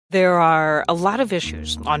There are a lot of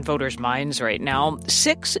issues on voters' minds right now.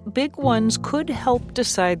 6 big ones could help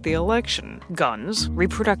decide the election: guns,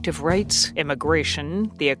 reproductive rights,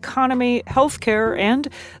 immigration, the economy, healthcare, and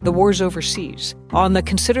the wars overseas. On the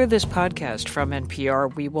Consider This podcast from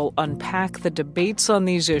NPR, we will unpack the debates on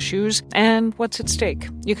these issues and what's at stake.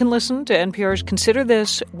 You can listen to NPR's Consider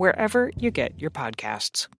This wherever you get your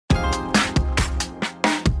podcasts.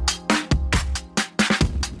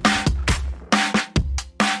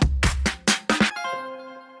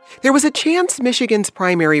 There was a chance Michigan's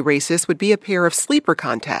primary races would be a pair of sleeper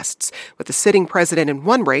contests, with a sitting president in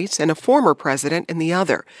one race and a former president in the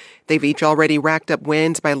other. They've each already racked up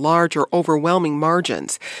wins by large or overwhelming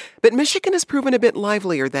margins. But Michigan has proven a bit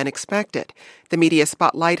livelier than expected. The media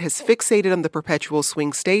spotlight has fixated on the perpetual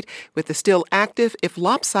swing state, with the still active, if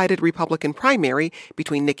lopsided, Republican primary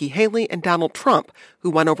between Nikki Haley and Donald Trump,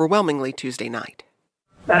 who won overwhelmingly Tuesday night.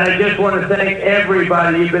 And I just want to thank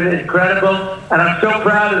everybody. You've been incredible. And I'm so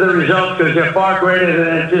proud of the results because they're far greater than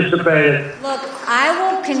anticipated. Look, I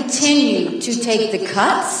will continue to take the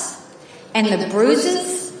cuts and the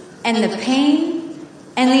bruises and the pain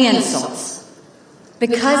and the insults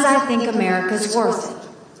because I think America's worth it.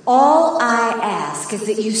 All I ask is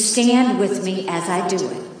that you stand with me as I do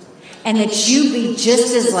it. And that you be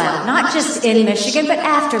just as loud, not just in Michigan, but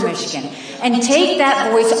after Michigan. And take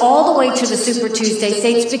that voice all the way to the Super Tuesday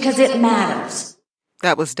states because it matters.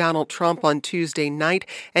 That was Donald Trump on Tuesday night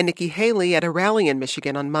and Nikki Haley at a rally in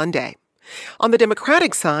Michigan on Monday. On the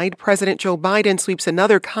Democratic side, President Joe Biden sweeps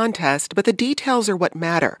another contest, but the details are what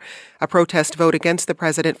matter. A protest vote against the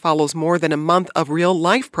president follows more than a month of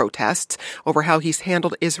real-life protests over how he's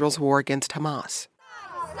handled Israel's war against Hamas.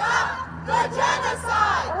 Stop the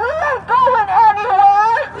genocide! We ain't going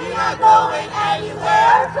anywhere! We ain't going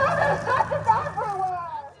anywhere!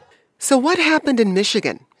 So what happened in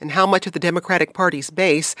Michigan, and how much of the Democratic Party's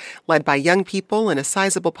base, led by young people and a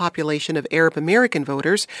sizable population of Arab American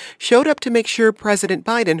voters, showed up to make sure President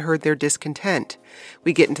Biden heard their discontent?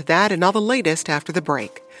 We get into that and all the latest after the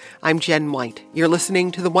break. I'm Jen White. You're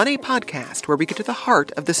listening to the 1A podcast, where we get to the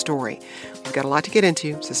heart of the story. We've got a lot to get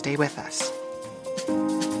into, so stay with us.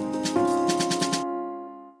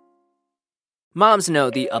 Moms know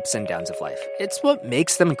the ups and downs of life. It's what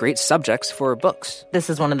makes them great subjects for books. This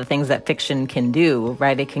is one of the things that fiction can do,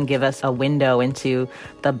 right? It can give us a window into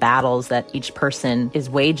the battles that each person is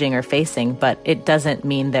waging or facing, but it doesn't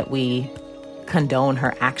mean that we condone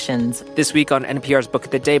her actions. This week on NPR's Book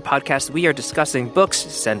of the Day podcast, we are discussing books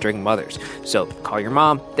centering mothers. So call your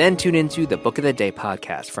mom, then tune into the Book of the Day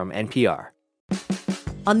podcast from NPR.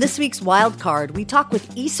 On this week's Wild Card, we talk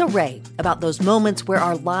with Issa Rae about those moments where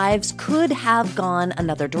our lives could have gone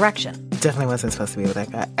another direction. Definitely wasn't supposed to be with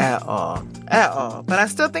that guy at all. But I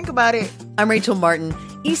still think about it. I'm Rachel Martin.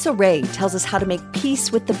 Issa Rae tells us how to make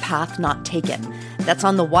peace with the path not taken. That's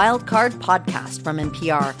on the Wild Card podcast from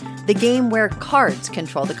NPR, the game where cards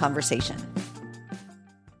control the conversation.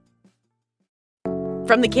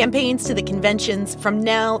 From the campaigns to the conventions, from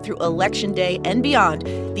now through Election Day and beyond,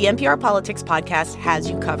 the NPR Politics podcast has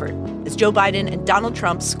you covered. As Joe Biden and Donald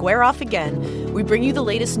Trump square off again, we bring you the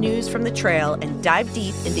latest news from the trail and dive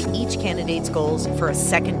deep into each candidate's goals for a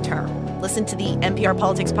second term. Listen to the NPR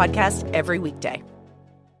Politics podcast every weekday.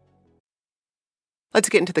 Let's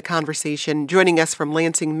get into the conversation. Joining us from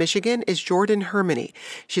Lansing, Michigan is Jordan Hermany.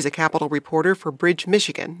 She's a Capitol reporter for Bridge,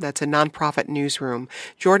 Michigan. That's a nonprofit newsroom.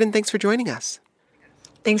 Jordan, thanks for joining us.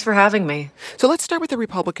 Thanks for having me. So let's start with the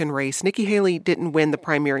Republican race. Nikki Haley didn't win the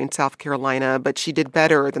primary in South Carolina, but she did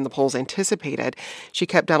better than the polls anticipated. She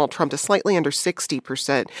kept Donald Trump to slightly under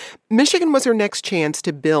 60%. Michigan was her next chance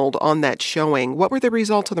to build on that showing. What were the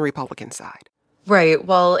results on the Republican side? Right.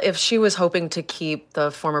 Well, if she was hoping to keep the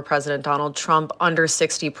former president, Donald Trump, under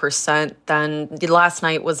 60%, then last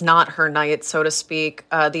night was not her night, so to speak.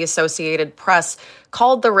 The Associated Press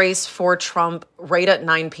called the race for Trump right at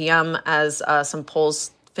 9 p.m. as some polls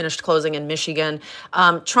finished closing in Michigan.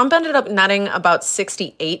 Trump ended up netting about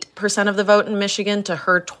 68% of the vote in Michigan to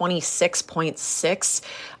her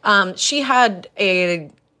 26.6. She had a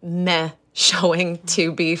meh showing,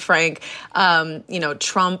 to be frank.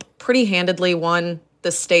 Trump pretty handedly won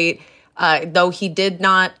the state, though he did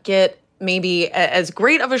not get maybe as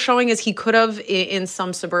great of a showing as he could have in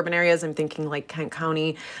some suburban areas. I'm thinking like Kent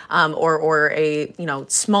County, or a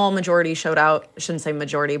small majority showed out. I shouldn't say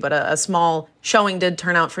majority, but a small showing did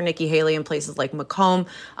turn out for Nikki Haley in places like Macomb.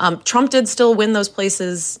 Trump did still win those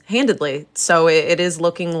places handedly, so it is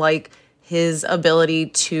looking like his ability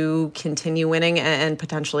to continue winning and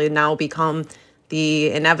potentially now become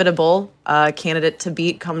the inevitable candidate to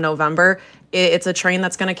beat come November, it's a train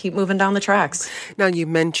that's going to keep moving down the tracks. Now, you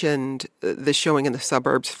mentioned the showing in the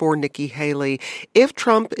suburbs for Nikki Haley. If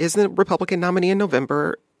Trump is the Republican nominee in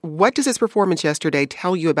November, what does his performance yesterday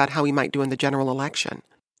tell you about how he might do in the general election?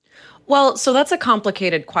 Well, so that's a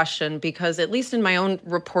complicated question because at least in my own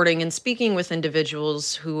reporting and speaking with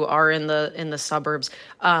individuals who are in the suburbs,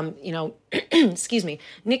 excuse me,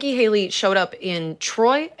 Nikki Haley showed up in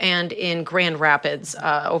Troy and in Grand Rapids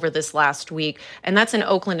over this last week, and that's in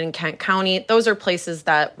Oakland and Kent County. Those are places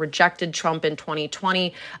that rejected Trump in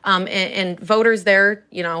 2020, and voters there,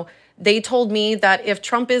 they told me that if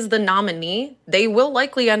Trump is the nominee, they will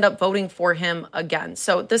likely end up voting for him again.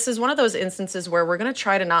 So this is one of those instances where we're going to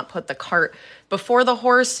try to not put the cart before the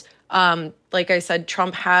horse. Like I said,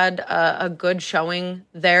 Trump had a good showing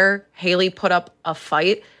there. Haley put up a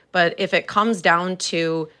fight. But if it comes down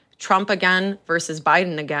to Trump again versus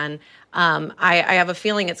Biden again, I have a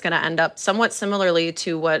feeling it's going to end up somewhat similarly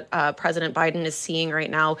to what President Biden is seeing right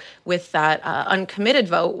now with that uncommitted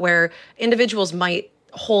vote, where individuals might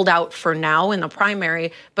hold out for now in the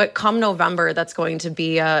primary, but come November, that's going to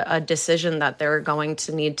be a decision that they're going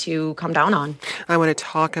to need to come down on. I want to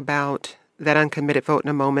talk about that uncommitted vote in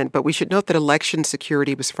a moment, but we should note that election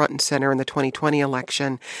security was front and center in the 2020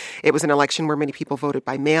 election. It was an election where many people voted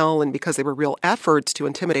by mail, and because there were real efforts to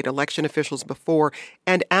intimidate election officials before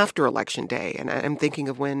and after Election Day. And I'm thinking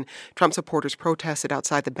of when Trump supporters protested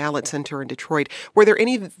outside the ballot center in Detroit. Were there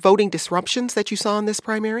any voting disruptions that you saw in this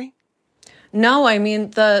primary? No, I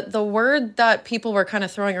mean, the word that people were kind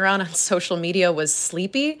of throwing around on social media was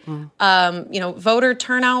sleepy. Voter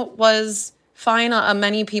turnout was fine.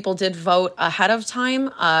 Many people did vote ahead of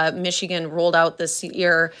time. Michigan rolled out this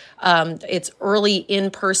year its early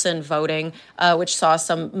in-person voting, which saw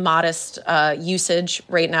some modest usage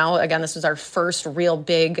right now. Again, this was our first real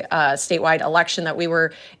big statewide election that we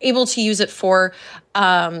were able to use it for.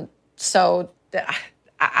 So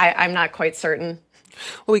I'm not quite certain.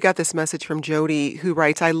 Well, we got this message from Jody, who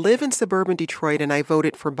writes, I live in suburban Detroit and I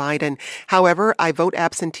voted for Biden. However, I vote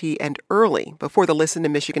absentee and early before the Listen to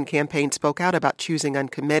Michigan campaign spoke out about choosing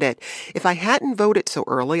uncommitted. If I hadn't voted so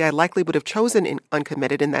early, I likely would have chosen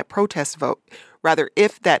uncommitted in that protest vote. Rather,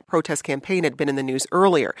 if that protest campaign had been in the news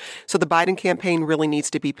earlier. So the Biden campaign really needs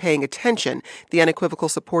to be paying attention. The unequivocal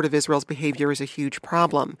support of Israel's behavior is a huge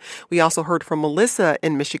problem. We also heard from Melissa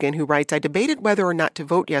in Michigan, who writes, I debated whether or not to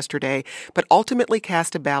vote yesterday, but ultimately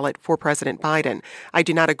cast a ballot for President Biden. I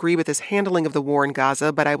do not agree with his handling of the war in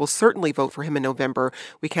Gaza, but I will certainly vote for him in November.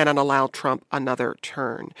 We cannot allow Trump another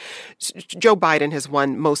turn. Joe Biden has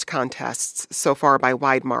won most contests so far by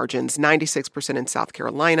wide margins, 96% in South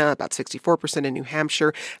Carolina, about 64% in New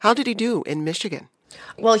Hampshire. How did he do in Michigan?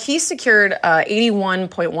 Well, he secured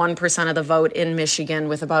 81.1% of the vote in Michigan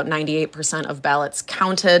with about 98% of ballots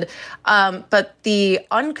counted. But the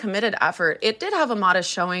uncommitted effort, it did have a modest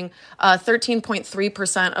showing.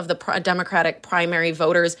 13.3% of the Democratic primary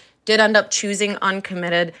voters did end up choosing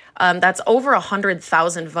uncommitted. That's over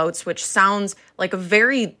 100,000 votes, which sounds like a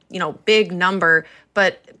very, big number.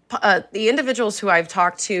 But the individuals who I've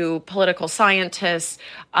talked to, political scientists,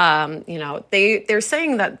 they're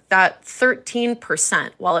saying that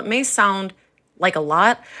 13%, while it may sound like a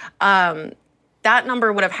lot, that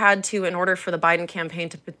number would have had to, in order for the Biden campaign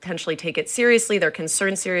to potentially take it seriously, their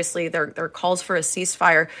concerns seriously, their calls for a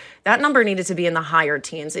ceasefire, that number needed to be in the higher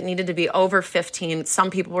teens. It needed to be over 15.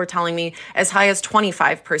 Some people were telling me as high as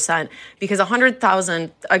 25%, because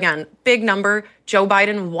 100,000, again, big number. Joe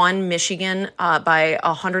Biden won Michigan by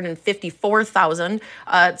 154,000.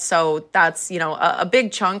 So that's, a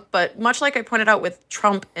big chunk. But much like I pointed out with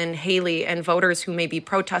Trump and Haley and voters who may be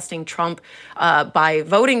protesting Trump by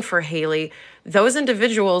voting for Haley, those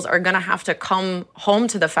individuals are going to have to come home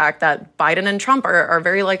to the fact that Biden and Trump are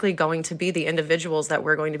very likely going to be the individuals that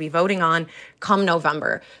we're going to be voting on come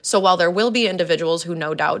November. So while there will be individuals who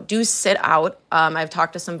no doubt do sit out, I've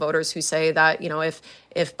talked to some voters who say that,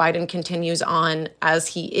 if Biden continues on as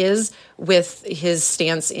he is with his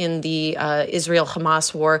stance in the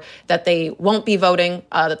Israel-Hamas war, that they won't be voting,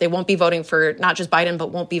 for not just Biden,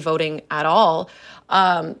 but won't be voting at all.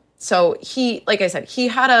 So he, like I said, he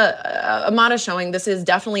had a modest showing. This is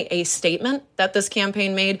definitely a statement that this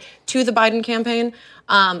campaign made to the Biden campaign.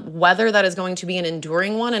 Whether that is going to be an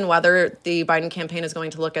enduring one and whether the Biden campaign is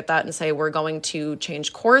going to look at that and say, we're going to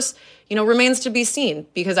change course, remains to be seen.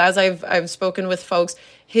 Because as I've spoken with folks,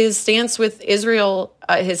 his stance with Israel,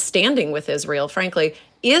 his standing with Israel, frankly,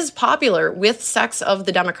 is popular with sects of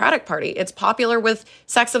the Democratic Party. It's popular with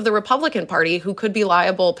sects of the Republican Party who could be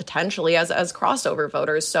liable potentially as crossover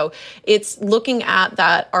voters. So it's looking at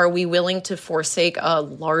that. Are we willing to forsake a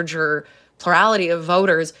larger plurality of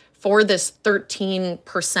voters for this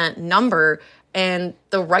 13% number. And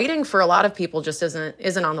the writing for a lot of people just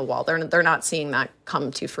isn't on the wall. They're not seeing that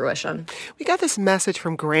come to fruition. We got this message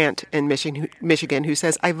from Grant in Michigan who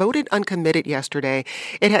says, I voted uncommitted yesterday.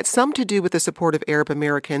 It had some to do with the support of Arab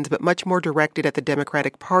Americans, but much more directed at the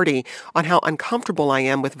Democratic Party on how uncomfortable I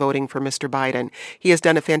am with voting for Mr. Biden. He has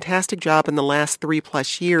done a fantastic job in the last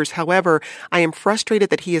 3+ years. However, I am frustrated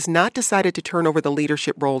that he has not decided to turn over the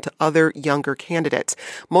leadership role to other younger candidates,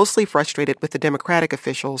 mostly frustrated with the Democratic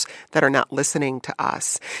officials that are not listening to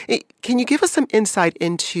us. Can you give us some insight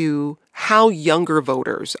into how younger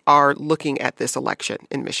voters are looking at this election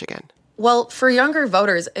in Michigan? Well, for younger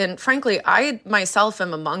voters, and frankly, I myself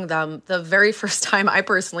am among them, the very first time I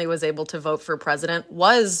personally was able to vote for president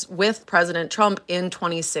was with President Trump in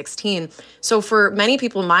 2016. So for many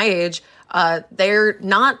people my age, they're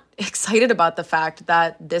not excited about the fact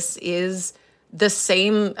that this is the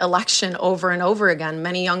same election over and over again.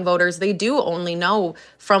 Many young voters, they do only know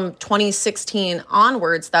from 2016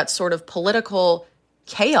 onwards that sort of political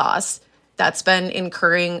chaos that's been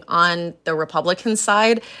incurring on the Republican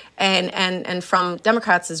side and from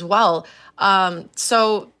Democrats as well.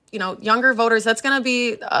 So, younger voters, that's going to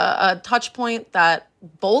be a touch point that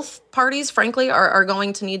both parties, frankly, are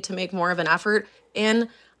going to need to make more of an effort in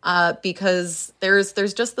because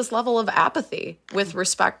there's just this level of apathy with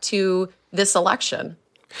respect to this election.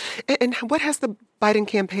 And what has the Biden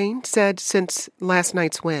campaign said since last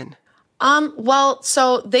night's win? Well,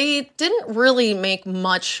 so they didn't really make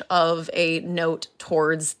much of a note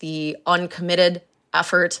towards the uncommitted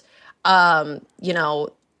effort. They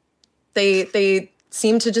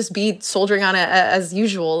seem to just be soldiering on it as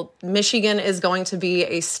usual. Michigan is going to be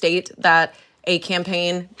a state that a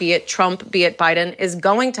campaign, be it Trump, be it Biden, is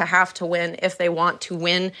going to have to win if they want to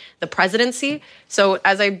win the presidency. So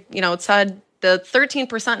as I, said, the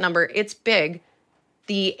 13% number, it's big.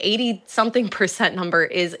 The 80-something% number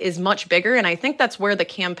is much bigger. And I think that's where the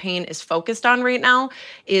campaign is focused on right now,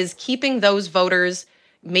 is keeping those voters,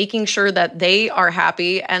 making sure that they are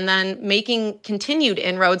happy, and then making continued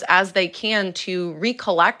inroads as they can to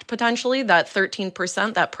recollect potentially that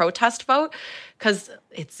 13%, that protest vote, because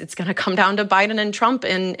it's going to come down to Biden and Trump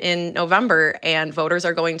in November, and voters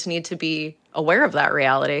are going to need to be aware of that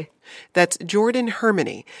reality. That's Jordan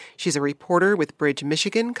Hermany. She's a reporter with Bridge,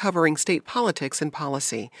 Michigan, covering state politics and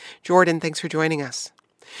policy. Jordan, thanks for joining us.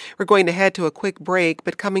 We're going to head to a quick break,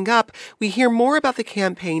 but coming up, we hear more about the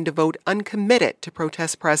campaign to vote uncommitted to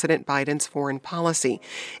protest President Biden's foreign policy.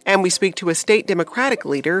 And we speak to a state Democratic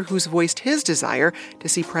leader who's voiced his desire to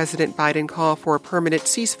see President Biden call for a permanent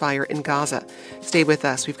ceasefire in Gaza. Stay with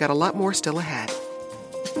us. We've got a lot more still ahead.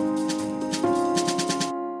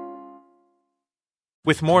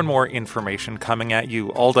 With more and more information coming at you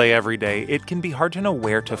all day, every day, it can be hard to know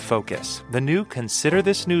where to focus. The new Consider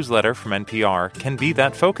This newsletter from NPR can be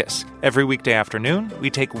that focus. Every weekday afternoon, we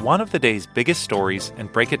take one of the day's biggest stories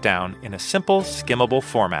and break it down in a simple, skimmable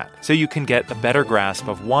format, so you can get a better grasp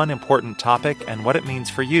of one important topic and what it means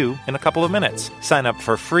for you in a couple of minutes. Sign up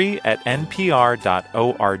for free at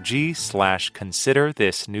npr.org/consider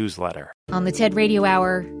this newsletter. On the TED Radio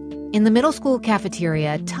Hour, in the middle school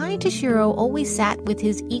cafeteria, Ty Tashiro always sat with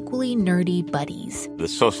his equally nerdy buddies. The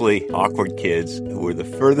socially awkward kids who were the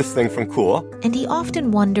furthest thing from cool. And he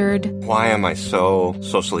often wondered, why am I so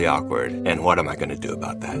socially awkward, and what am I going to do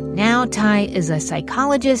about that? Now Ty is a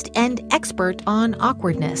psychologist and expert on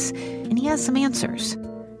awkwardness, and he has some answers.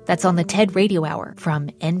 That's on the TED Radio Hour from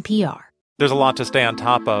NPR. There's a lot to stay on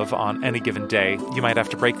top of on any given day. You might have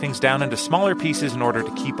to break things down into smaller pieces in order to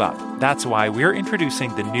keep up. That's why we're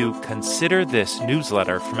introducing the new Consider This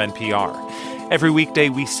newsletter from NPR. Every weekday,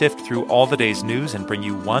 we sift through all the day's news and bring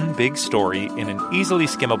you one big story in an easily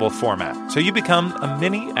skimmable format, so you become a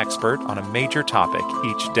mini expert on a major topic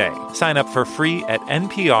each day. Sign up for free at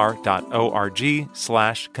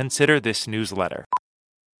npr.org/consider this newsletter.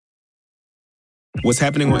 What's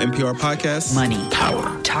happening on NPR podcasts? Money, power,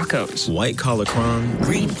 tacos, white collar crime,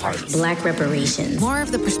 green parties, black reparations. More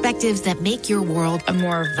of the perspectives that make your world a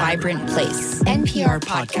more vibrant place. NPR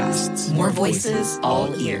podcasts. More voices,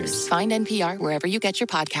 all ears. Find NPR wherever you get your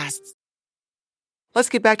podcasts. Let's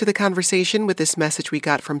get back to the conversation with this message we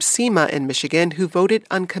got from Seema in Michigan, who voted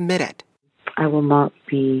uncommitted. I will not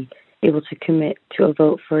be able to commit to a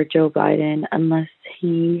vote for Joe Biden unless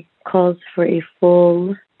he calls for a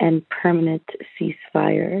full and permanent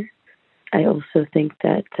ceasefire. I also think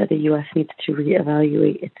that the U.S. needs to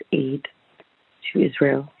reevaluate its aid to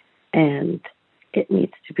Israel, and it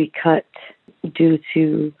needs to be cut due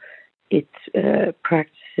to its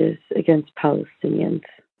practices against Palestinians.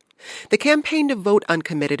 The campaign to vote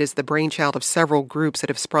uncommitted is the brainchild of several groups that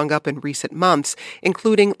have sprung up in recent months,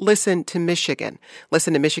 including Listen to Michigan.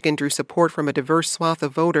 Listen to Michigan drew support from a diverse swath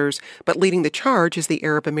of voters, but leading the charge is the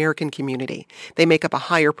Arab American community. They make up a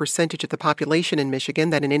higher percentage of the population in Michigan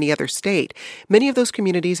than in any other state. Many of those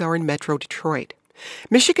communities are in Metro Detroit.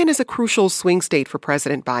 Michigan is a crucial swing state for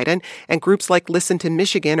President Biden, and groups like Listen to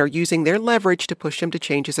Michigan are using their leverage to push him to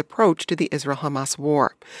change his approach to the Israel-Hamas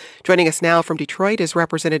war. Joining us now from Detroit is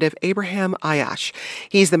Representative Abraham Ayash.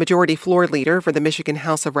 He's the majority floor leader for the Michigan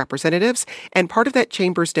House of Representatives and part of that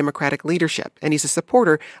chamber's Democratic leadership, and he's a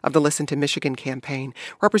supporter of the Listen to Michigan campaign.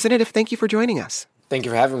 Representative, thank you for joining us. Thank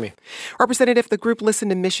you for having me. Representative, the group Listen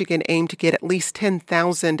to Michigan aimed to get at least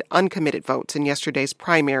 10,000 uncommitted votes in yesterday's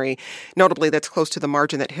primary. Notably, that's close to the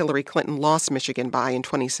margin that Hillary Clinton lost Michigan by in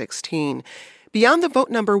 2016. Beyond the vote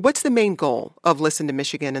number, what's the main goal of Listen to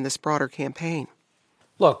Michigan in this broader campaign?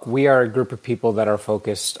 Look, we are a group of people that are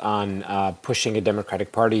focused on pushing a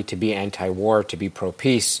Democratic Party to be anti-war, to be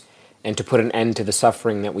pro-peace, and to put an end to the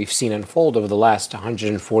suffering that we've seen unfold over the last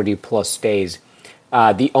 140 plus days.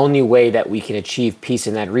 The only way that we can achieve peace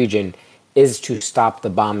in that region is to stop the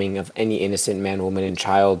bombing of any innocent man, woman, and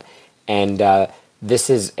child. And this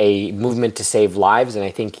is a movement to save lives. And I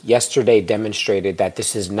think yesterday demonstrated that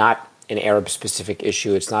this is not an Arab-specific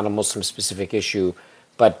issue. It's not a Muslim-specific issue.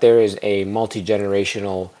 But there is a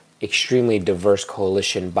multi-generational, extremely diverse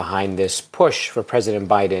coalition behind this push for President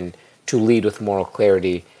Biden to lead with moral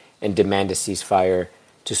clarity and demand a ceasefire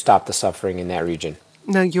to stop the suffering in that region.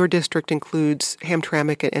 Now, your district includes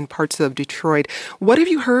Hamtramck and parts of Detroit. What have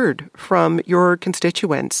you heard from your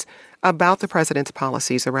constituents about the president's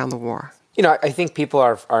policies around the war? You know, I think people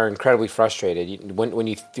are incredibly frustrated. When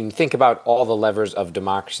you think about all the levers of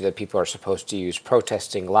democracy that people are supposed to use,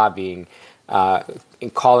 protesting, lobbying,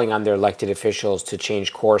 and calling on their elected officials to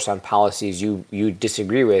change course on policies you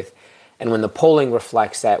disagree with, and when the polling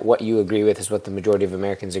reflects that what you agree with is what the majority of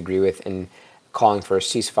Americans agree with, and calling for a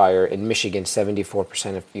ceasefire in Michigan,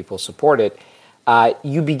 74% of people support it,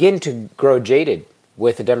 you begin to grow jaded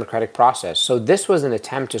with the democratic process. So this was an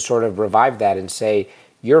attempt to sort of revive that and say,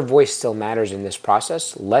 your voice still matters in this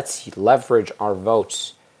process. Let's leverage our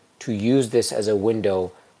votes to use this as a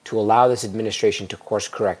window to allow this administration to course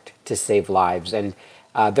correct, to save lives. And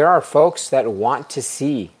there are folks that want to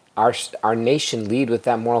see our nation lead with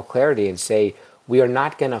that moral clarity and say, we are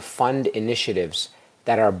not going to fund initiatives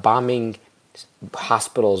that are bombing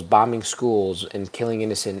hospitals, bombing schools, and killing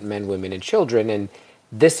innocent men, women, and children. And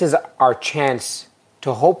this is our chance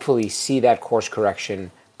to hopefully see that course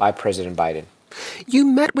correction by President Biden. You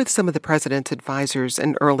met with some of the president's advisors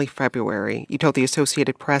in early February. You told the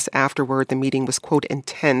Associated Press afterward the meeting was, quote,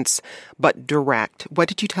 intense but direct. What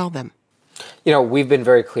did you tell them? You know, we've been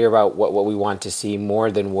very clear about what we want to see,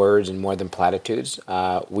 more than words and more than platitudes.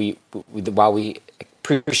 While we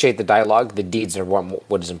appreciate the dialogue, the deeds are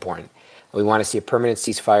what is important. We want to see a permanent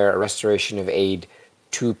ceasefire, a restoration of aid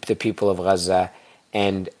to the people of Gaza,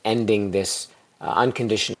 and ending this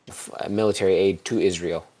unconditional military aid to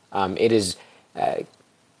Israel. It is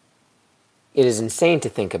insane to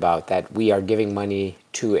think about that we are giving money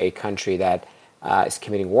to a country that is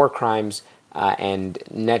committing war crimes, and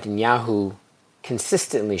Netanyahu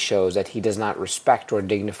consistently shows that he does not respect or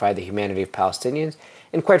dignify the humanity of Palestinians,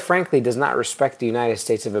 and quite frankly, does not respect the United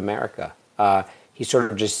States of America. He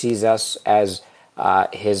sort of just sees us as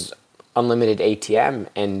his unlimited ATM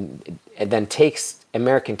and then takes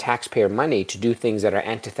American taxpayer money to do things that are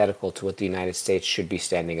antithetical to what the United States should be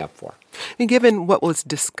standing up for. And given what was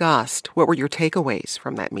discussed, what were your takeaways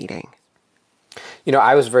from that meeting? You know,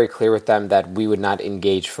 I was very clear with them that we would not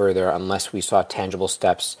engage further unless we saw tangible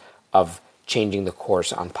steps of changing the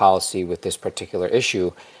course on policy with this particular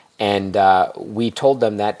issue. And we told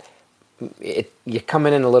them that you're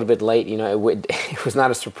coming in a little bit late. You know, it was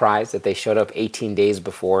not a surprise that they showed up 18 days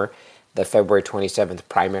before the February 27th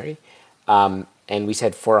primary. And we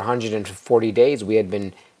said for 140 days, we had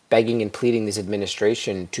been begging and pleading this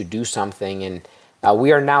administration to do something. And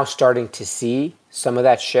we are now starting to see some of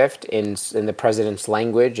that shift in the president's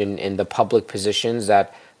language and in the public positions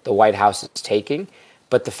that the White House is taking.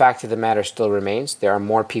 But the fact of the matter still remains. There are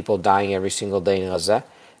more people dying every single day in Gaza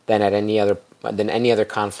than any other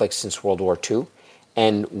conflict since World War II.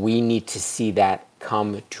 And we need to see that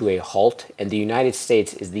come to a halt. And the United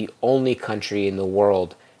States is the only country in the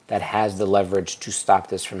world that has the leverage to stop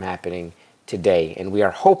this from happening today. And we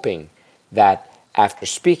are hoping that after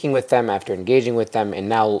speaking with them, after engaging with them, and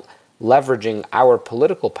now leveraging our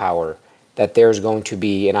political power, that there's going to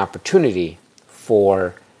be an opportunity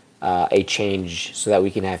for a change so that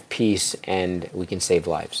we can have peace and we can save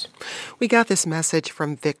lives. We got this message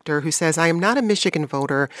from Victor, who says, I am not a Michigan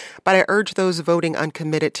voter, but I urge those voting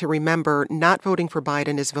uncommitted to remember not voting for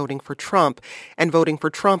Biden is voting for Trump, and voting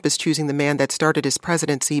for Trump is choosing the man that started his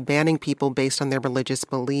presidency banning people based on their religious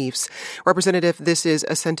beliefs. Representative, this is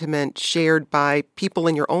a sentiment shared by people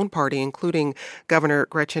in your own party, including Governor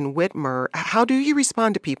Gretchen Whitmer. How do you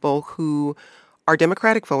respond to people who are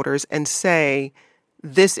Democratic voters and say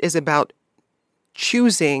this is about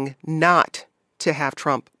choosing not to have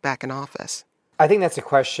Trump back in office? I think that's a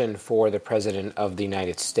question for the President of the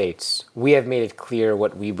United States. We have made it clear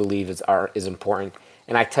what we believe is important.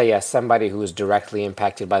 And I tell you, as somebody who was directly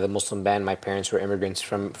impacted by the Muslim ban, my parents were immigrants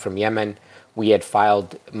from Yemen. We had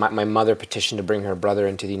filed, my mother petitioned to bring her brother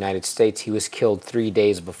into the United States. He was killed 3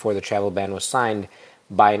 days before the travel ban was signed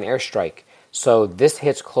by an airstrike. So this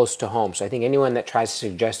hits close to home. So I think anyone that tries to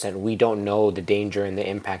suggest that we don't know the danger and the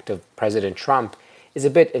impact of President Trump is a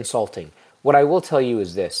bit insulting. What I will tell you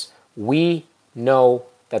is this. We know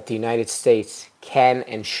that the United States can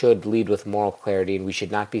and should lead with moral clarity, and we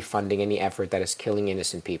should not be funding any effort that is killing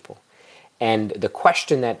innocent people. And the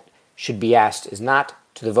question that should be asked is not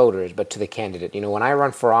to the voters, but to the candidate. You know, when I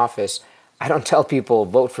run for office, I don't tell people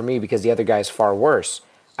vote for me because the other guy is far worse.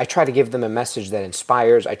 I try to give them a message that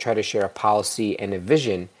inspires. I try to share a policy and a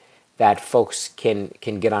vision that folks can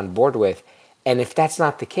get on board with. And if that's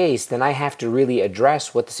not the case, then I have to really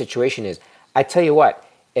address what the situation is. I tell you what,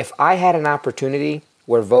 if I had an opportunity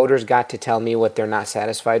where voters got to tell me what they're not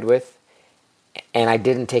satisfied with, and I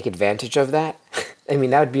didn't take advantage of that, I mean,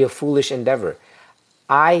 that would be a foolish endeavor.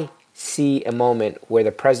 I see a moment where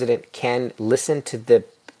the president can listen to the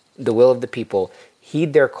will of the people,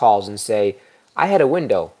 heed their calls, and say, I had a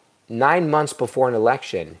window 9 months before an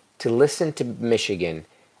election to listen to Michigan,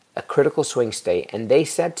 a critical swing state, and they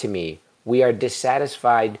said to me, we are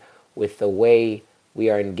dissatisfied with the way we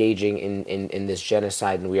are engaging in this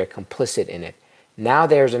genocide and we are complicit in it. Now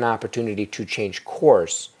there's an opportunity to change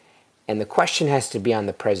course, and the question has to be on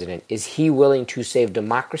the president. Is he willing to save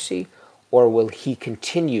democracy, or will he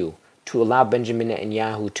continue to allow Benjamin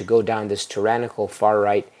Netanyahu to go down this tyrannical,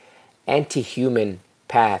 far-right, anti-human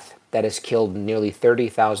path that has killed nearly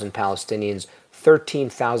 30,000 Palestinians,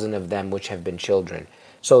 13,000 of them which have been children?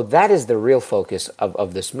 So that is the real focus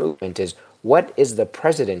of this movement, is what is the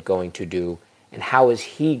president going to do, and how is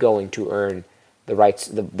he going to earn the rights,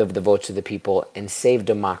 the votes of the people, and save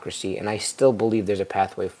democracy? And I still believe there's a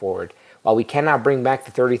pathway forward. While we cannot bring back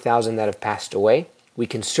the 30,000 that have passed away, we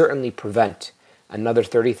can certainly prevent another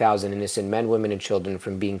 30,000 innocent men, women, and children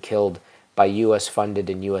from being killed by U.S.-funded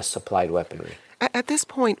and U.S.-supplied weaponry. At this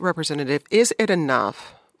point, Representative, is it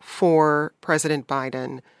enough for President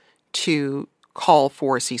Biden to call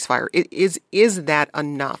for a ceasefire? Is that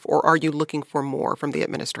enough, or are you looking for more from the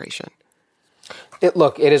administration?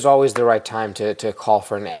 Look, it is always the right time to call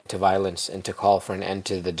for an end to violence and to call for an end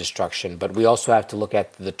to the destruction. But we also have to look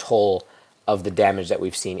at the toll of the damage that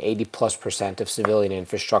we've seen. 80+% of civilian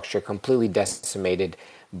infrastructure completely decimated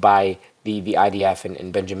by the IDF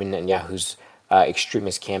and Benjamin Netanyahu's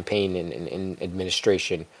extremist campaign and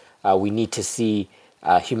administration. We need to see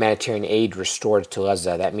humanitarian aid restored to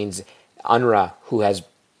Gaza. That means UNRWA, who has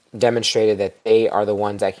demonstrated that they are the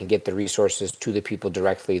ones that can get the resources to the people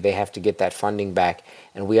directly. They have to get that funding back,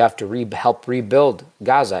 and we have to help rebuild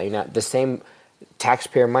Gaza. You know, the same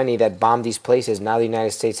taxpayer money that bombed these places, now the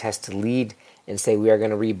United States has to lead and say we are going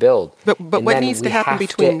to rebuild. But what needs to happen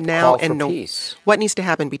between now and what needs to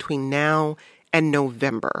happen between now and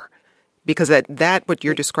November? Because that what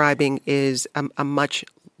you're describing is a much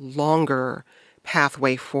longer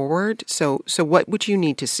pathway forward. So what would you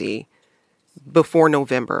need to see before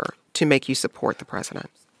November to make you support the president?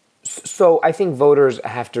 So I think voters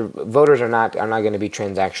are not going to be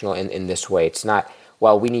transactional in this way. It's not,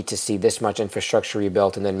 well, we need to see this much infrastructure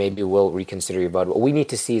rebuilt and then maybe we'll reconsider your vote. What we need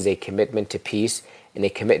to see is a commitment to peace and a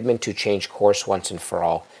commitment to change course once and for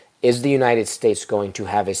all. Is the United States going to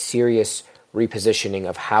have a serious repositioning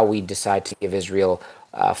of how we decide to give Israel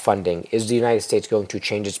funding? Is the United States going to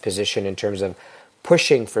change its position in terms of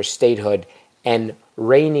pushing for statehood and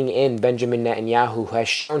reining in Benjamin Netanyahu, who has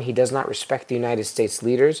shown he does not respect the United States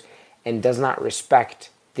leaders and does not respect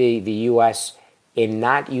the U.S. in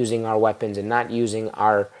not using our weapons and not using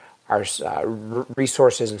our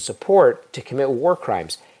resources and support to commit war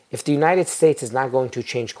crimes? If the United States is not going to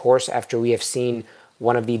change course after we have seen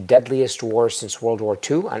one of the deadliest wars since World War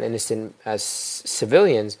II on innocent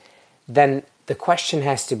civilians, then the question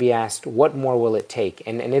has to be asked, what more will it take?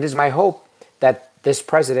 And it is my hope that this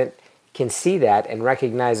president can see that and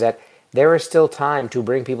recognize that there is still time to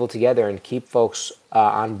bring people together and keep folks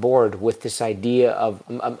on board with this idea of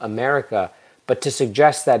America. But to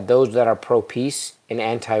suggest that those that are pro-peace and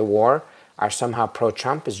anti-war are somehow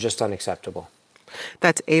pro-Trump is just unacceptable.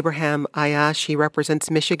 That's Abraham Ayash. He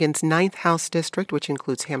represents Michigan's 9th House District, which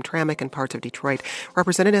includes Hamtramck and parts of Detroit.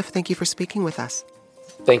 Representative, thank you for speaking with us.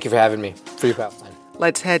 Thank you for having me. Free Palestine.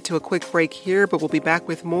 Let's head to a quick break here, but we'll be back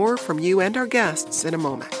with more from you and our guests in a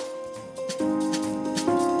moment.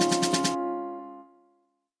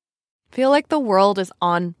 Feel like the world is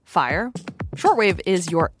on fire? Shortwave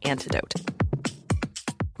is your antidote.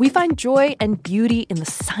 We find joy and beauty in the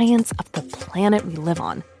science of the planet we live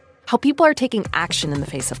on, how people are taking action in the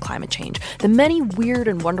face of climate change, the many weird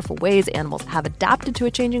and wonderful ways animals have adapted to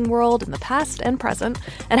a changing world in the past and present,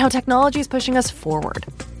 and how technology is pushing us forward.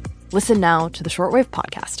 Listen now to the Shortwave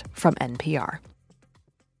podcast from NPR.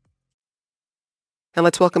 And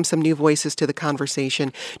let's welcome some new voices to the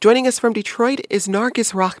conversation. Joining us from Detroit is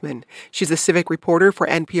Nargis Rahman. She's a civic reporter for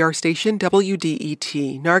NPR station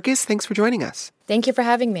WDET. Nargis, thanks for joining us. Thank you for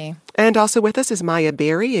having me. And also with us is Maya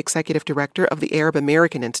Berry, executive director of the Arab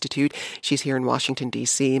American Institute. She's here in Washington,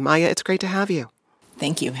 D.C. Maya, it's great to have you.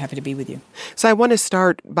 Thank you. Happy to be with you. So I want to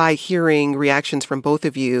start by hearing reactions from both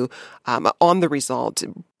of you on the result.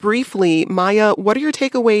 Briefly, Maya, what are your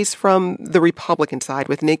takeaways from the Republican side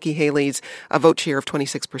with Nikki Haley's vote share of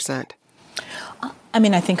 26%? I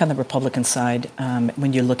mean, I think on the Republican side,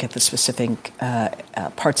 when you look at the specific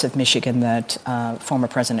parts of Michigan that former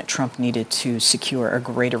President Trump needed to secure a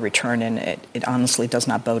greater return in, it honestly does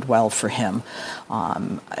not bode well for him.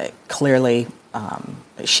 Clearly,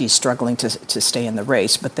 she's struggling to stay in the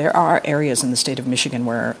race, but there are areas in the state of Michigan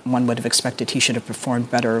where one would have expected he should have performed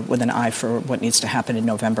better with an eye for what needs to happen in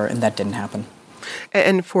November, and that didn't happen.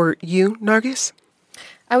 And for you, Nargis?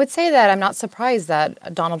 I would say that I'm not surprised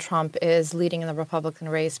that Donald Trump is leading in the Republican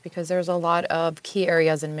race because there's a lot of key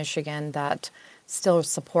areas in Michigan that still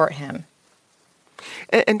support him.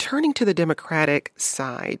 And turning to the Democratic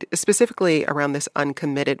side, specifically around this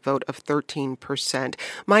uncommitted vote of 13%,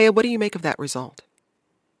 Maya, what do you make of that result?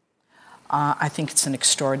 I think it's an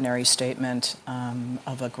extraordinary statement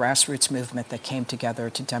of a grassroots movement that came together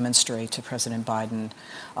to demonstrate to President Biden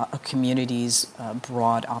a community's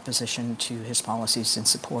broad opposition to his policies in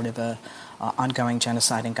support of a ongoing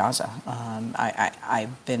genocide in Gaza.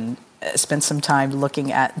 I've spent some time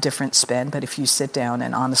looking at different spin, but if you sit down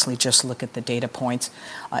and honestly just look at the data points,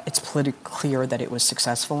 it's pretty clear that it was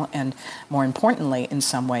successful. And more importantly, in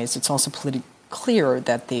some ways, it's also pretty clear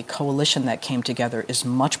that the coalition that came together is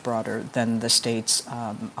much broader than the state's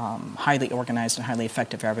highly organized and highly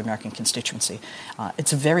effective Arab American constituency.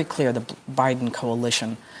 It's very clear the Biden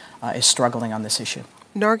coalition is struggling on this issue.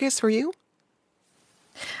 Nargis, for you?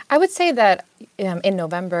 I would say that in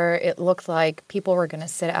November, it looked like people were going to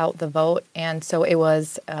sit out the vote. And so it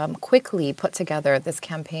was quickly put together, this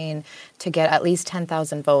campaign, to get at least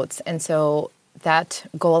 10,000 votes. And so that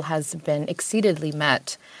goal has been exceedingly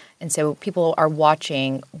met. And so people are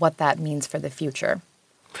watching what that means for the future.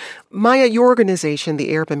 Maya, your organization,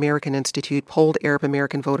 the Arab American Institute, polled Arab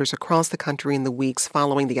American voters across the country in the weeks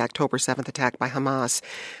following the October 7th attack by Hamas.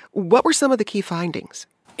 What were some of the key findings?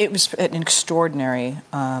 It was an extraordinary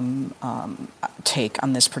take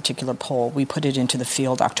on this particular poll. We put it into the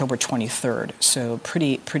field October 23rd, so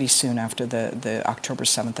pretty soon after the October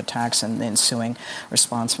 7th attacks and the ensuing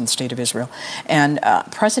response from the State of Israel. And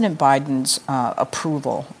President Biden's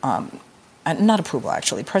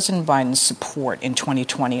President Biden's support in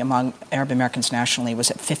 2020 among Arab Americans nationally was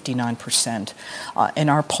at 59%. In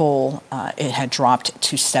our poll, it had dropped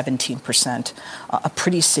to 17%, a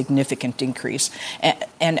pretty significant increase.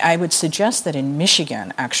 And I would suggest that in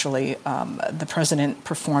Michigan, actually, the president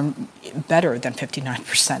performed better than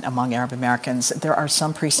 59% among Arab Americans. There are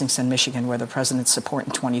some precincts in Michigan where the president's support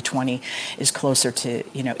in 2020 is closer to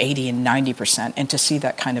 80 and 90%. And to see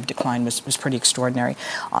that kind of decline was pretty extraordinary.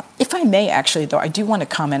 If I may, actually, though, I do want to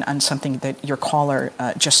comment on something that your caller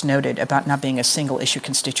just noted about not being a single-issue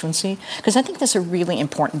constituency, because I think that's a really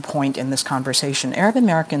important point in this conversation. Arab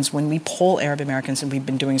Americans, when we poll Arab Americans, and we've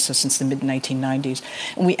been doing so since the mid-1990s,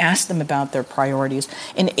 and we ask them about their priorities.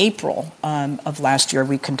 In April of last year,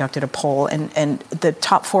 we conducted a poll, and the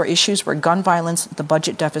top 4 issues were gun violence, the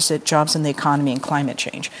budget deficit, jobs in the economy, and climate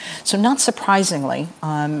change. So not surprisingly,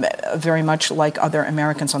 very much like other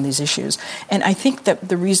Americans on these issues. And I think that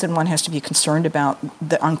the reason one has to be concerned about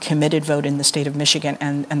the uncommitted vote in the state of Michigan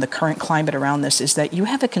and the current climate around this is that you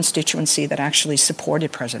have a constituency that actually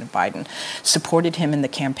supported President Biden, supported him in the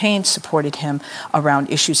campaign, supported him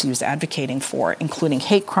around issues he was advocating for, including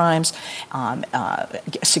hate crimes,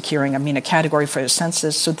 securing a category for the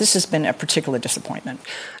census. So this has been a particular disappointment.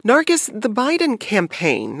 Nargis, the Biden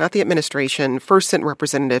campaign, not the administration, first sent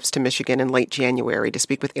representatives to Michigan in late January to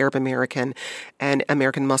speak with Arab American and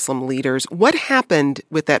American Muslim leaders. What happened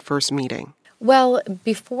with that first meeting? Well,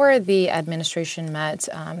 before the administration met,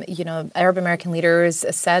 Arab American leaders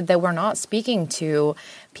said that we're not speaking to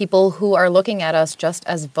people who are looking at us just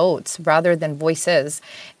as votes rather than voices.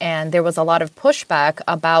 And there was a lot of pushback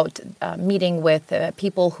about meeting with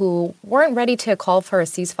people who weren't ready to call for a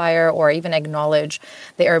ceasefire or even acknowledge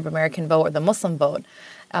the Arab American vote or the Muslim vote.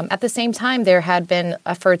 At the same time, there had been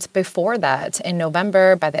efforts before that. In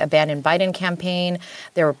November, by the Abandon Biden campaign,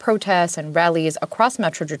 there were protests and rallies across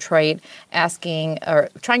Metro Detroit asking or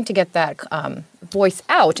trying to get that voice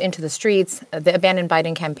out into the streets. The Abandon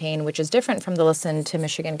Biden campaign, which is different from the Listen to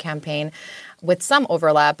Michigan campaign, with some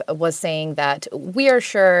overlap, was saying that we are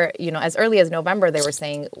sure, as early as November, they were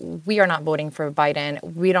saying we are not voting for Biden.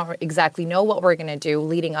 We don't exactly know what we're going to do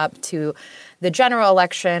leading up to the general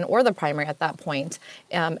election or the primary at that point.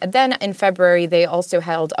 And then in February, they also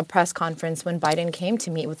held a press conference when Biden came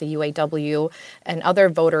to meet with the UAW and other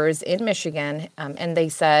voters in Michigan. And they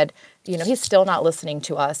said, he's still not listening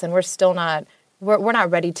to us, and we're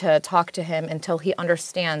not ready to talk to him until he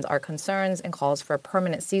understands our concerns and calls for a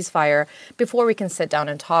permanent ceasefire before we can sit down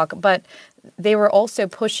and talk. But they were also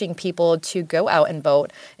pushing people to go out and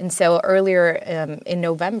vote. And so earlier in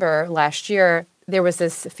November last year, there was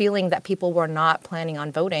this feeling that people were not planning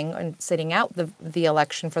on voting and sitting out the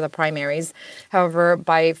election for the primaries. However,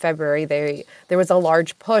 by February, there was a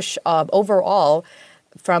large push overall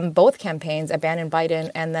from both campaigns, Abandon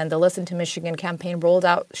Biden and then the Listen to Michigan campaign rolled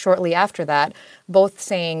out shortly after that, both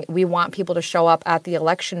saying we want people to show up at the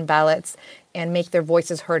election ballots and make their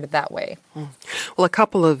voices heard that way. Well, a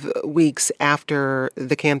couple of weeks after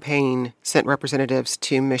the campaign sent representatives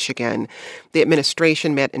to Michigan, the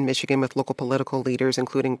administration met in Michigan with local political leaders,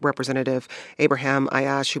 including Representative Abraham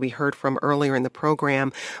Ayash, who we heard from earlier in the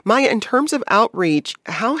program. Maya, in terms of outreach,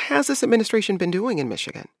 how has this administration been doing in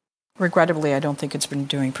Michigan? Regrettably, I don't think it's been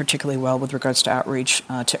doing particularly well with regards to outreach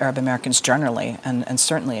to Arab Americans generally, and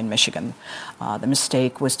certainly in Michigan. The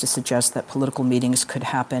mistake was to suggest that political meetings could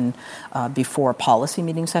happen before policy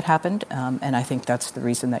meetings had happened, and I think that's the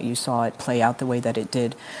reason that you saw it play out the way that it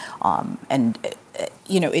did.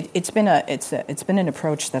 It's been an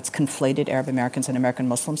approach that's conflated Arab Americans and American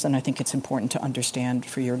Muslims, and I think it's important to understand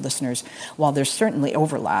for your listeners, while there's certainly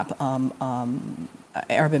overlap,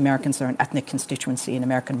 Arab Americans are an ethnic constituency, and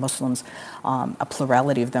American Muslims, a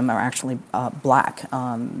plurality of them are actually black.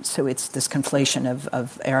 So it's this conflation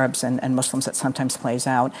of Arabs and Muslims that sometimes plays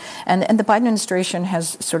out. And the Biden administration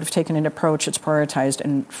has sort of taken an approach, it's prioritized,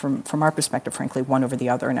 and from our perspective, frankly, one over the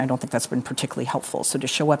other, and I don't think that's been particularly helpful. So to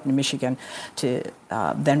show up in Michigan to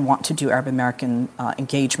then want to do Arab American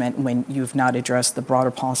engagement when you've not addressed the broader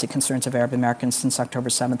policy concerns of Arab Americans since October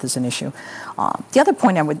 7th is an issue. The other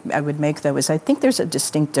point I would make, though, is I think there's a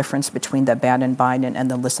distinct difference between the Abandon Biden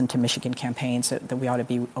and the Listen to Michigan campaigns that we ought to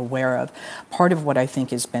be aware of. Part of what I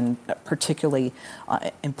think has been particularly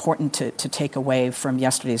important to take away from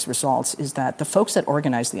yesterday's results is that the folks that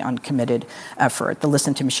organized the uncommitted effort, the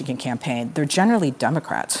Listen to Michigan campaign, they're generally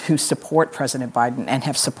Democrats who support President Biden and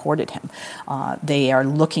have supported him. They are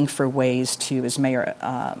looking for ways to, as Mayor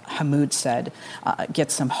Hammoud said,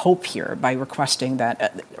 get some hope here by requesting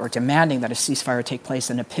that or demanding that a ceasefire take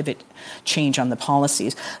place and a pivot change on the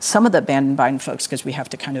policies. Some of the Abandon Biden folks, because we have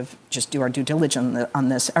to kind of just do our due diligence on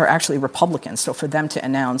this, are actually Republicans. So for them to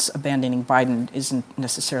announce abandoning Biden isn't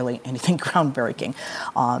necessarily anything groundbreaking.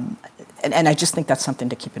 And I just think that's something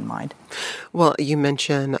to keep in mind. Well, you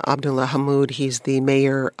mentioned Abdullah Hammoud. He's the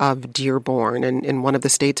mayor of Dearborn and one of the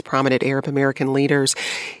state's prominent Arab American leaders.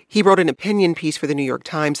 He wrote an opinion piece for the New York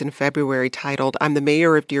Times in February titled, "I'm the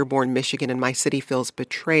mayor of Dearborn, Michigan, and my city feels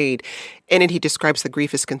betrayed." In it, he describes the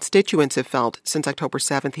grief his constituents have felt since October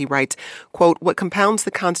 7th. He writes, quote, "What compounds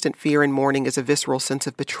the constant fear and mourning is a visceral sense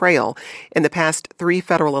of betrayal. In the past 3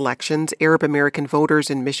 federal elections, Arab American voters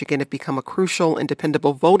in Michigan have become a crucial and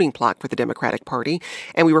dependable voting bloc for the Democratic Party,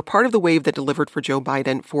 and we were part of the wave that delivered for Joe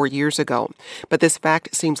Biden 4 years ago. But this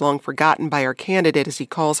fact seems long forgotten by our candidate as he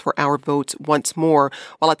calls for our votes once more,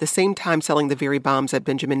 while at the same time selling the very bombs that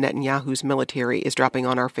Benjamin Netanyahu's military is dropping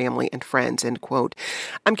on our family and friends," end quote.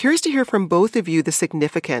 I'm curious to hear from both of you the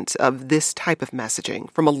significance of this type of messaging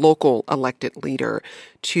from a local elected leader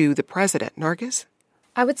to the president. Nargis?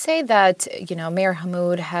 I would say that, Mayor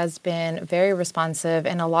Hamoud has been very responsive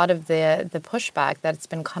in a lot of the pushback that's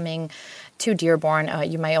been coming to Dearborn.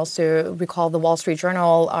 You might also recall the Wall Street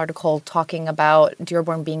Journal article talking about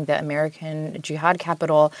Dearborn being the American jihad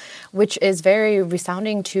capital, which is very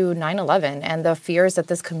resounding to 9/11 and the fears that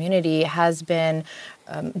this community has been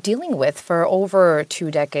dealing with for over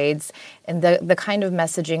 2 decades, and the kind of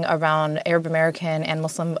messaging around Arab American and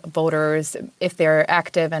Muslim voters, if they're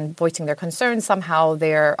active and voicing their concerns, somehow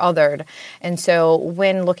they're othered. And so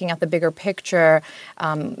when looking at the bigger picture,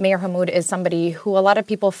 Mayor Hamoud is somebody who a lot of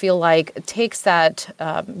people feel like takes that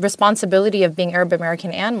responsibility of being Arab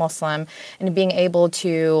American and Muslim and being able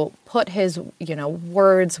to put his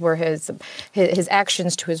words where his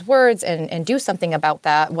actions to his words and do something about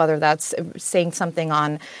that, whether that's saying something on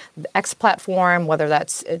the X platform, whether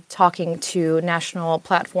that's talking to national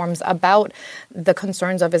platforms about the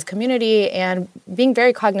concerns of his community, and being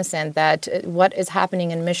very cognizant that what is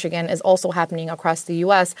happening in Michigan is also happening across the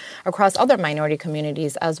U.S., across other minority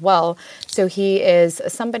communities as well. So he is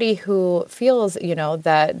somebody who feels,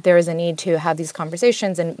 that there is a need to have these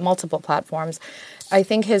conversations in multiple platforms. I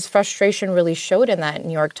think his frustration really showed in that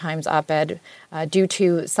New York Times op-ed due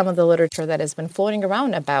to some of the literature that has been floating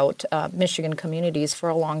around about Michigan communities for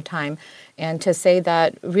a long time. And to say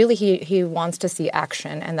that really he wants to see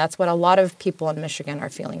action. And that's what a lot of people in Michigan are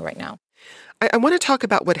feeling right now. I want to talk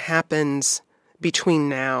about what happens between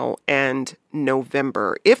now and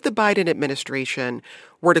November. If the Biden administration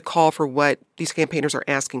were to call for what these campaigners are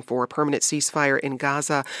asking for, a permanent ceasefire in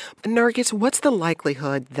Gaza, Nargis, what's the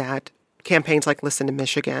likelihood that campaigns like Listen to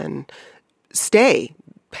Michigan stay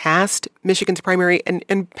past Michigan's primary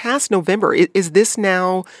and past November? Is this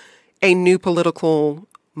now a new political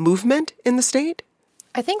movement in the state?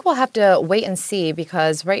 I think we'll have to wait and see,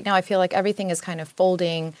 because right now I feel like everything is kind of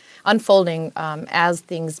unfolding as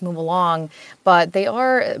things move along. But they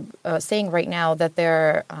are saying right now that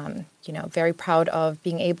they're, very proud of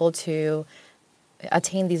being able to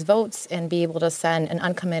attain these votes and be able to send an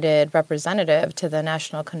uncommitted representative to the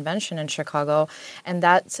National Convention in Chicago. And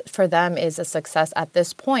that, for them, is a success at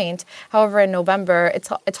this point. However, in November,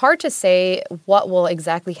 it's hard to say what will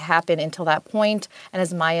exactly happen until that point. And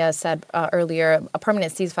as Maya said earlier, a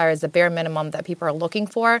permanent ceasefire is the bare minimum that people are looking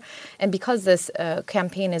for. And because this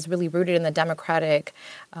campaign is really rooted in the democratic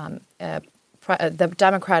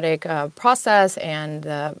process and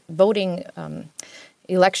the voting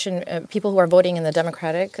election, people who are voting in the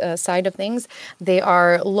Democratic side of things, they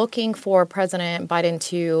are looking for President Biden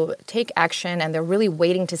to take action, and they're really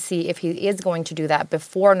waiting to see if he is going to do that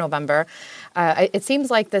before November. It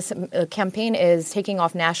seems like this campaign is taking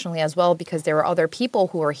off nationally as well, because there are other people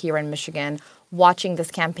who are here in Michigan watching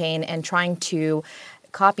this campaign and trying to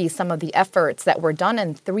copy some of the efforts that were done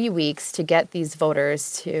in 3 weeks to get these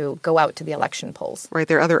voters to go out to the election polls. Right.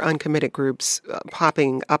 There are other uncommitted groups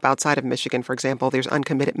popping up outside of Michigan. For example, there's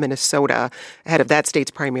Uncommitted Minnesota ahead of that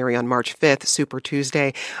state's primary on March 5th, Super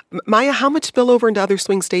Tuesday. Maya, how much spillover into other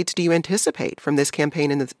swing states do you anticipate from this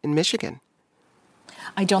campaign in Michigan?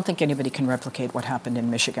 I don't think anybody can replicate what happened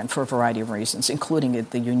in Michigan for a variety of reasons, including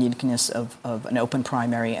the uniqueness of an open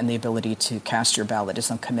primary and the ability to cast your ballot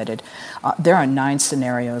as uncommitted. There are 9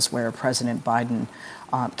 scenarios where President Biden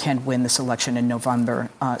can win this election in November.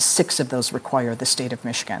 6 of those require the state of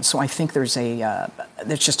Michigan. So I think there's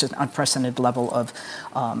just an unprecedented level of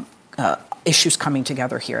issues coming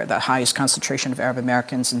together here, the highest concentration of Arab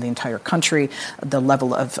Americans in the entire country, the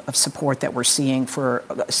level of support that we're seeing for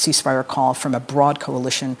a ceasefire call from a broad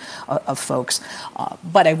coalition of folks.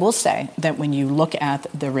 But I will say that when you look at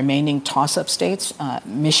the remaining toss-up states,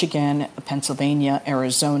 Michigan, Pennsylvania,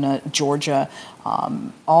 Arizona, Georgia,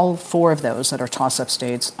 all 4 of those that are toss-up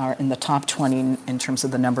states are in the top 20 in terms of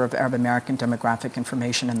the number of Arab American demographic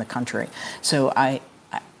information in the country. So I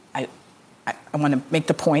want to make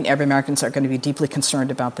the point, Arab Americans are going to be deeply concerned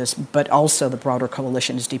about this, but also the broader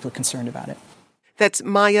coalition is deeply concerned about it. That's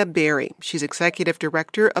Maya Berry. She's executive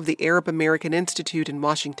director of the Arab American Institute in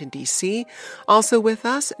Washington, D.C. Also with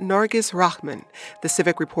us, Nargis Rahman, the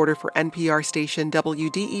civic reporter for NPR station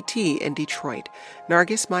WDET in Detroit.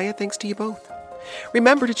 Nargis, Maya, thanks to you both.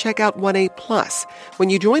 Remember to check out 1A+. When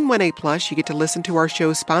you join 1A+, you get to listen to our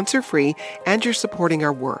show sponsor-free, and you're supporting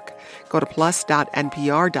our work. Go to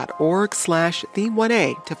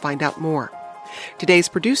plus.npr.org/the1A to find out more. Today's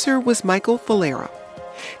producer was Michael Falero.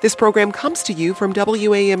 This program comes to you from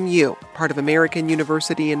WAMU, part of American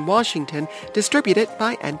University in Washington, distributed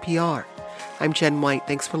by NPR. I'm Jen White.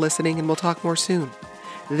 Thanks for listening, and we'll talk more soon.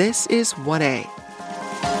 This is 1A.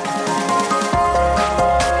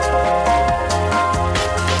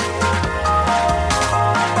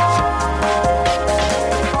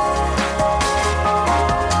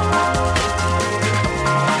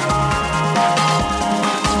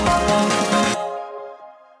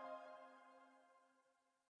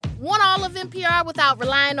 NPR without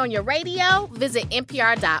relying on your radio? Visit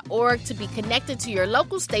npr.org to be connected to your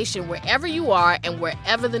local station wherever you are and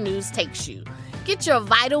wherever the news takes you. Get your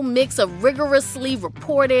vital mix of rigorously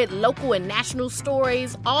reported local and national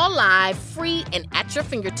stories, all live, free, and at your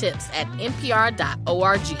fingertips at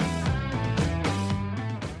npr.org.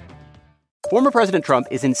 Former President Trump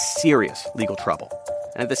is in serious legal trouble.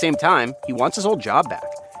 And at the same time, he wants his old job back.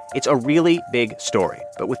 It's a really big story.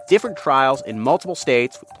 But with different trials in multiple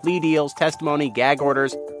states, with plea deals, testimony, gag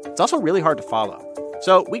orders, it's also really hard to follow.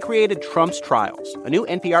 So we created Trump's Trials, a new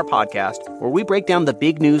NPR podcast where we break down the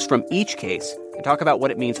big news from each case and talk about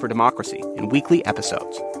what it means for democracy in weekly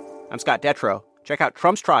episodes. I'm Scott Detrow. Check out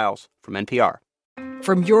Trump's Trials from NPR.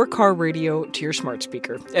 From your car radio to your smart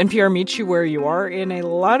speaker, NPR meets you where you are in a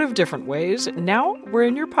lot of different ways. Now we're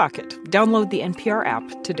in your pocket. Download the NPR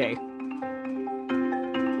app today.